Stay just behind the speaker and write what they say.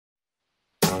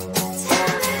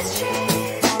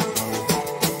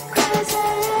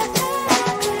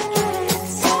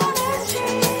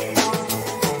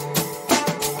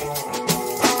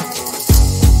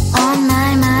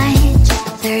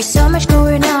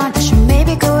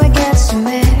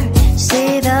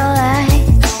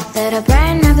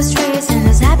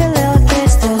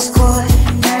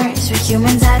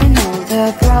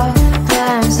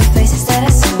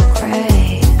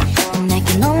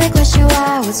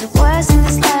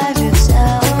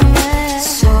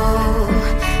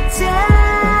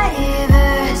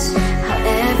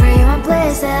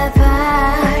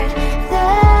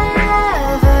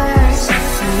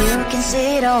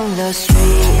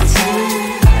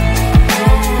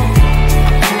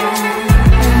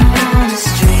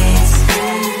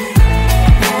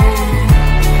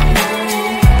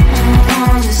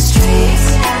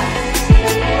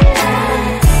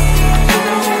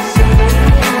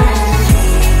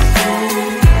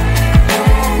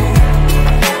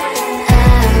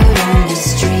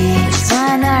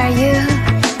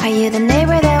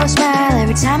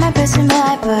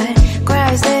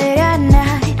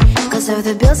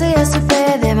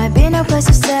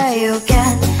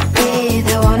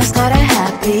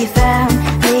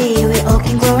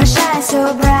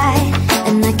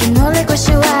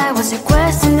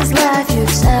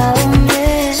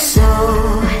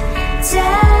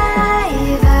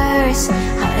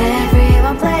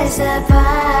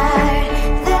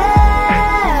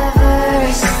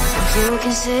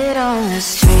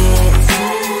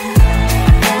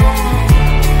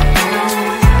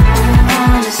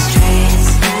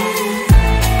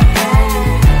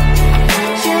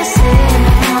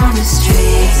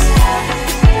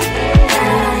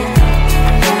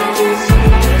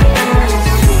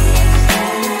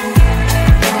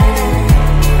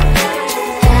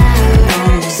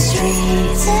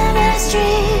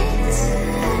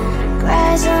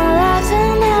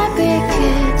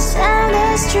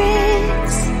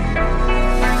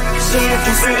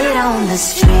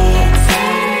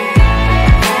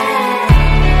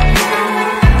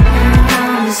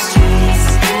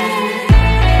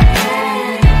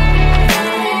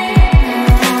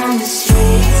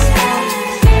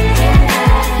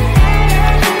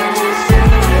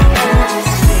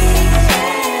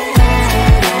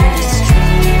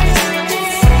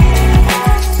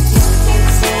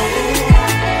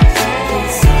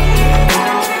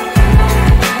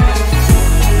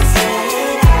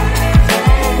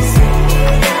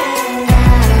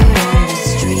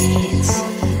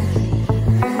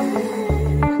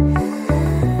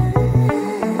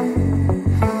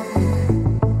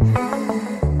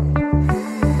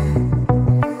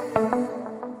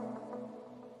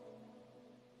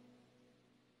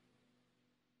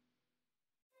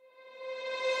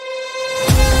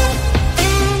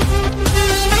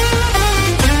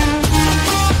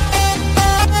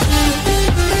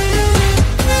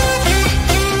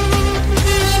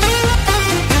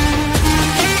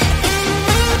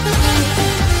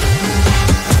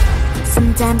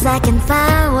Sometimes I can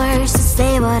find words to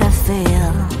say what I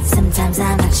feel. Sometimes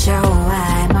I'm not sure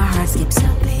why my heart skips a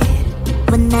beat.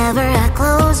 Whenever I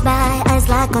close my eyes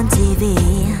like on TV,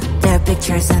 there are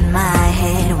pictures in my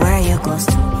head where you're close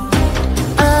to me.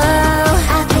 Oh,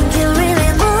 I think you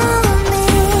really move me.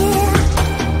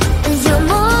 You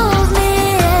move me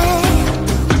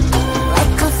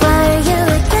like a fire, you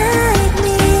ignite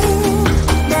me,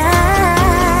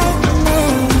 ignite me.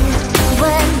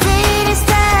 When did it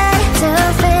start to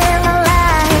feel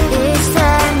alive? Each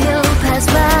time you pass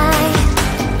by,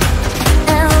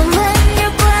 and when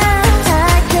you're gone,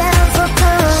 I can't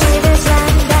focus. Shivers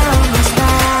run down my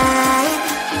spine.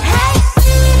 Hey.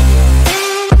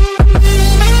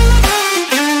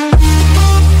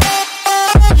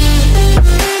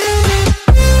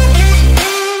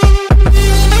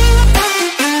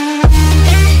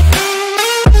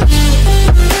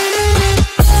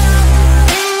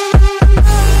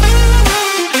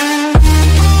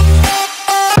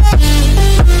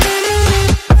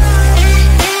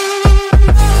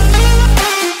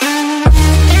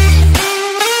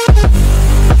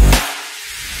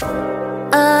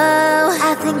 Oh,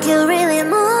 I think you really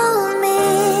move me.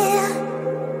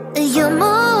 You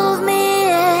move me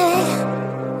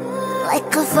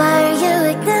like a fire, you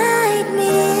ignite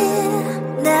me,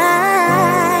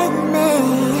 ignite me.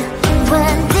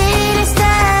 When did it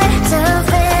start to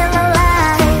feel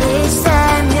alive? Each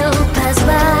time you pass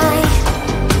by,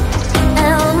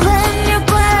 and when you're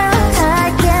gone,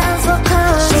 I can't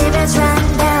focus. Shivers run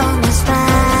down my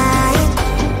spine.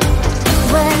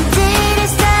 When did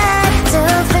it start to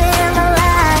feel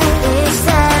alive? Each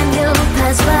time you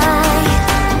pass by,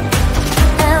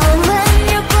 and when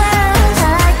you're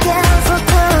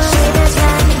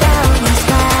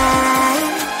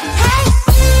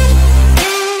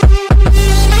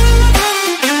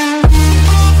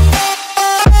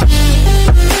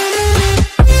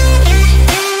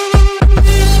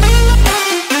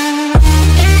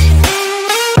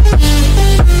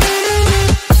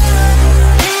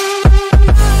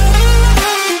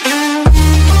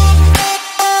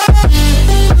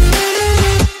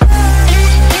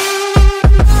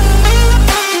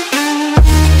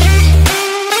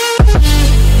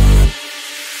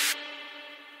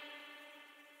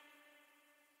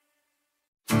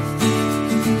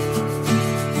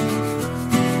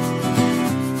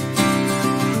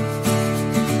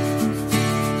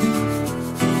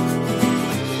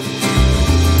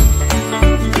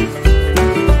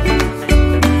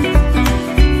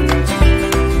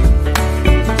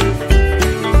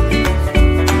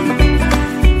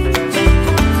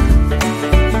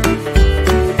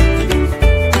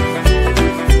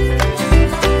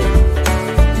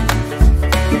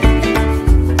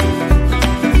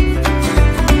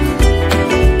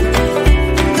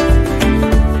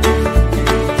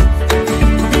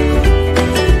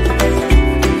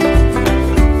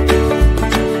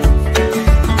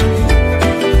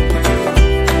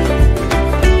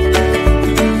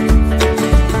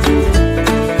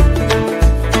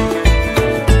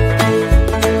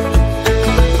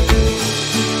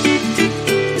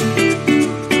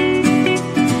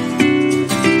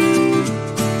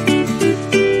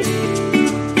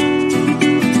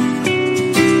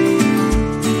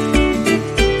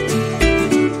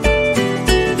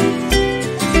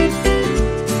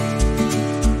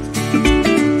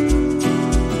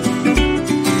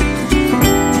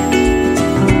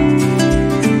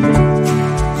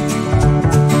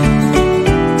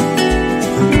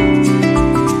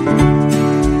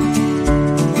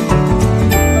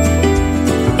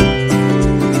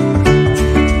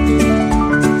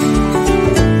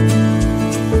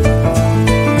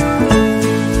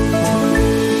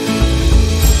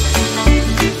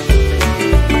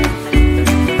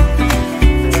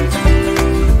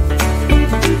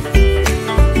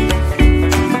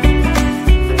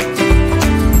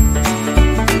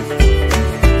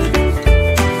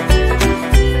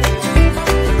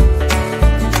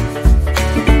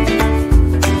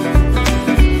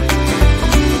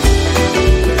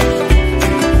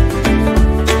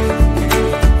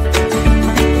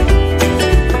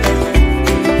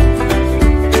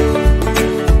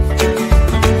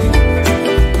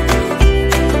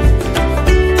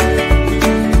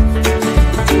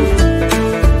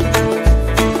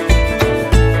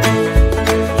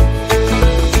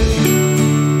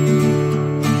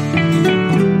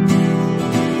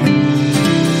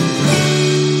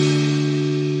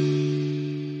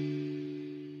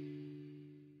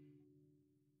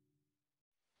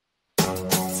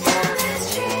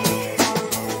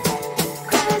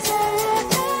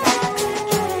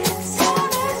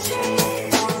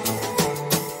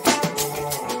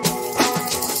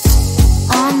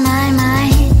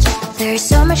There's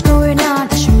so much going on,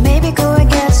 I should maybe go and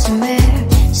get some air.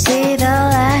 See the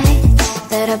lights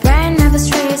that are brighten up the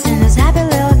streets, and those happy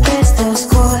little kids, those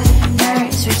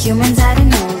corners where humans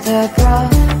hiding all the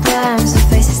problems, the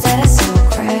faces that are so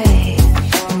gray.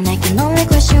 And I can only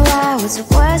question why, what's the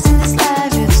worst in this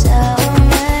life? You tell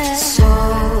me. So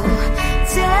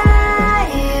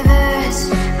diverse,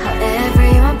 how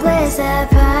everyone plays their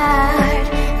part.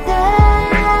 The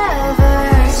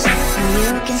verse, and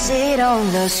you can see it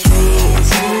on the streets.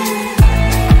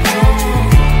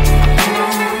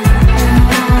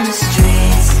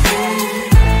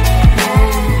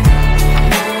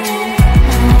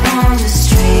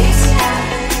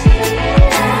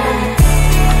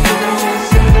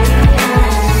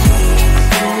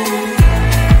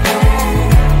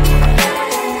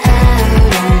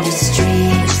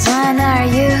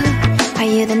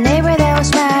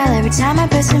 Time I'm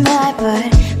passing by, but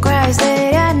cries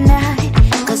late at night.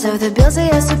 Cause of the bills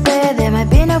I used to pay, there might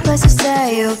be no place to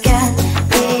stay. You can't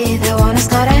be the one who's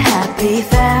got a happy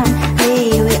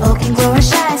family. We all can glow and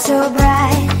shine so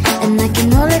bright. And I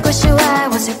can only question why,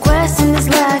 what's your quest in this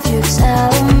life? You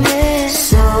tell me.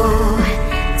 So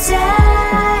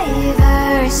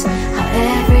diverse, how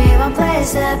everyone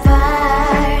plays their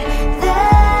part. The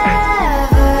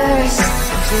verse,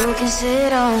 you can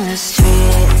sit on the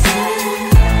streets.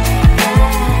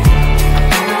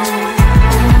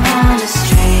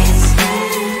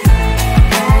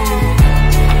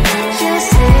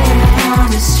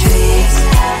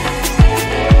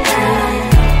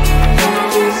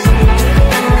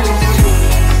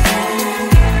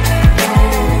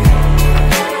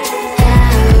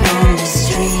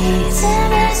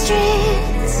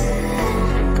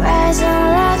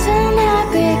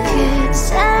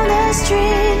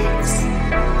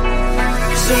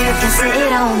 You can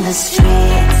sit on the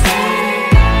streets.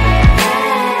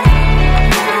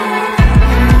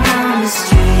 On the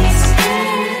streets.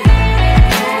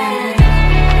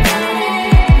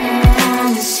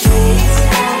 On the streets.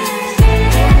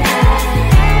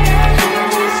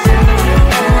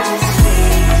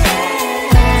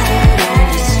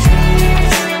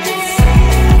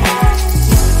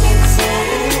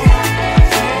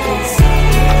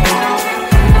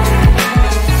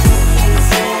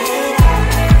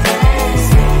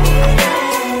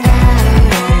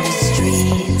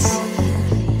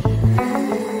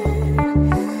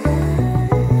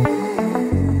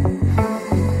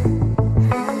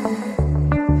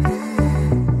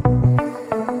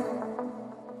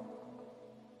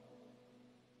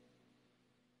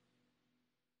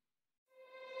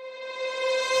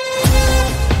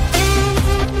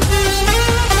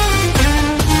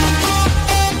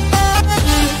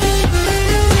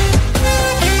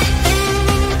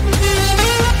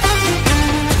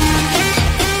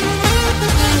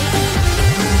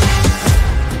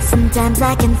 Sometimes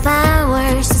I can find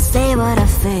words to say what I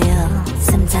feel.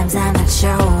 Sometimes I'm not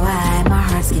sure why my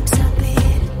heart skips a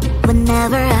beat.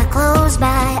 Whenever I close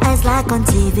my eyes like on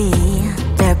TV,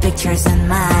 there are pictures in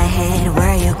my head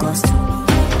where you're close to me.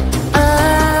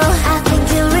 Oh, I think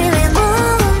you really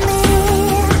move me.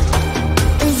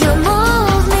 You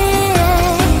move me.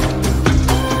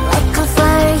 Like a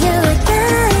fire you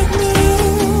ignite me.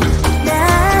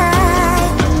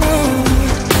 Ignite me.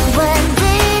 When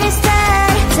did it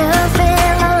start to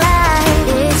feel alive?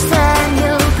 Each time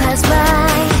you pass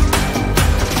by,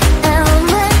 and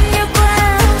when you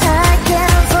ground, I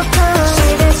can't focus.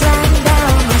 Shivers run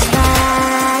down my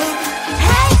spine.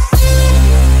 Hey.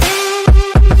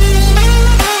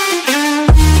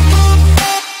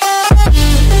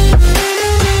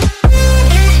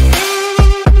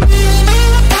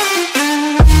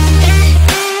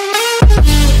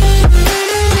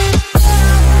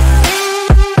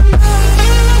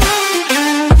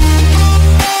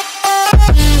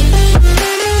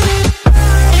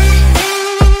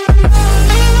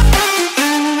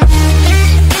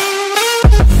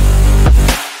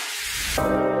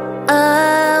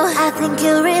 Oh, I think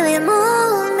you really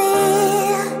move me.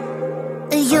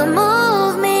 You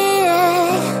move me.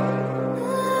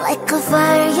 Like a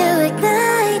fire, you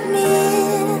ignite me.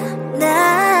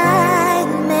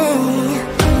 Ignite me.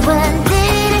 When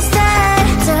did it start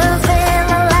to feel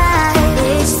alive?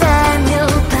 Each time you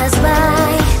pass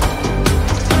by,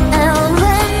 and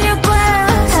when you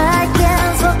ground, I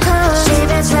can't focus.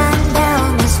 Shivers run down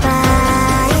my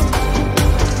spine.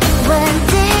 When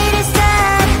did it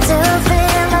start to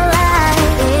feel alive?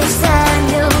 Each time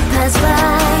you pass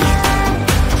by,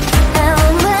 and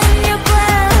when you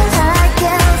ground, I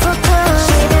can't focus.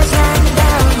 Shivers run down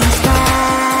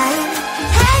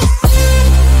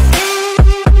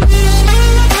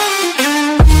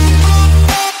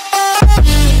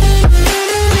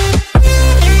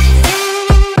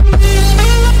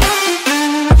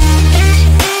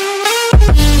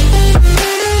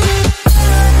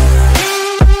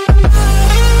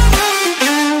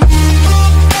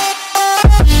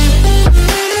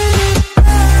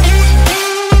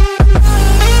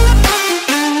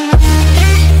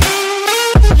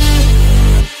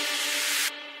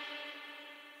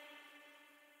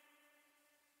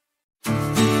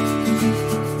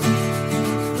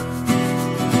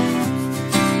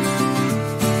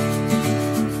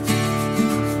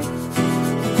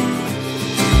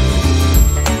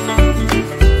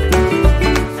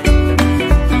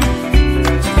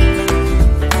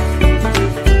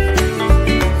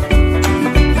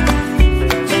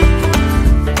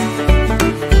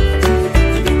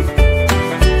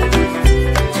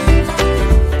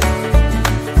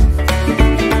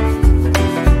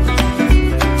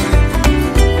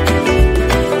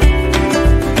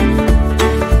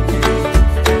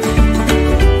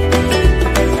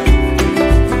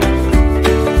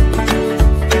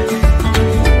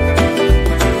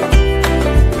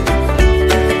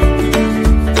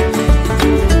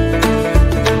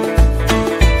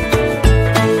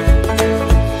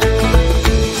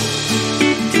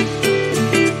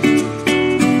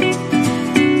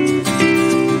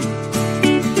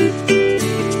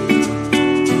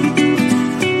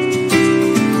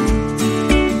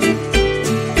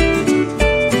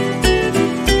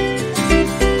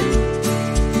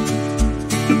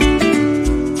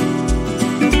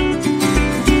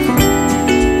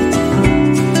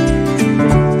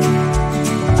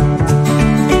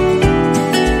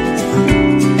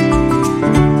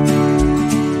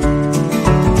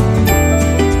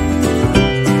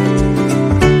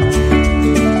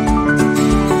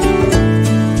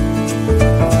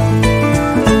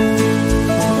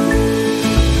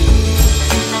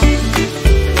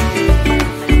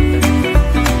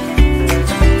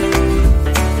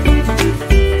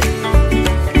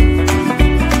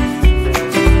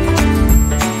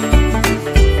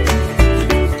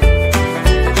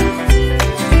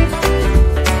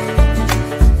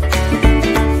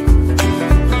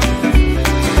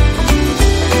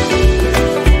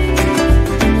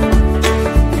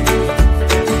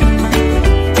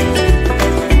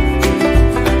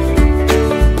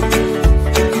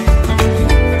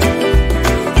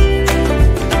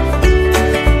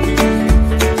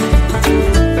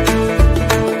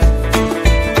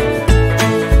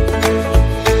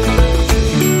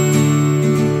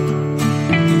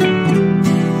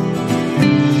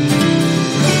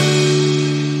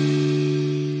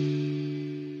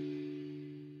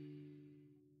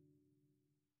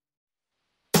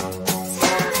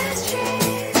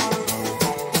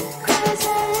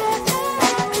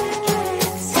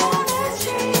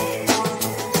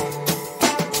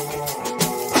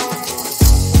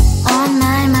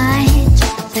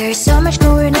There's so much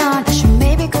going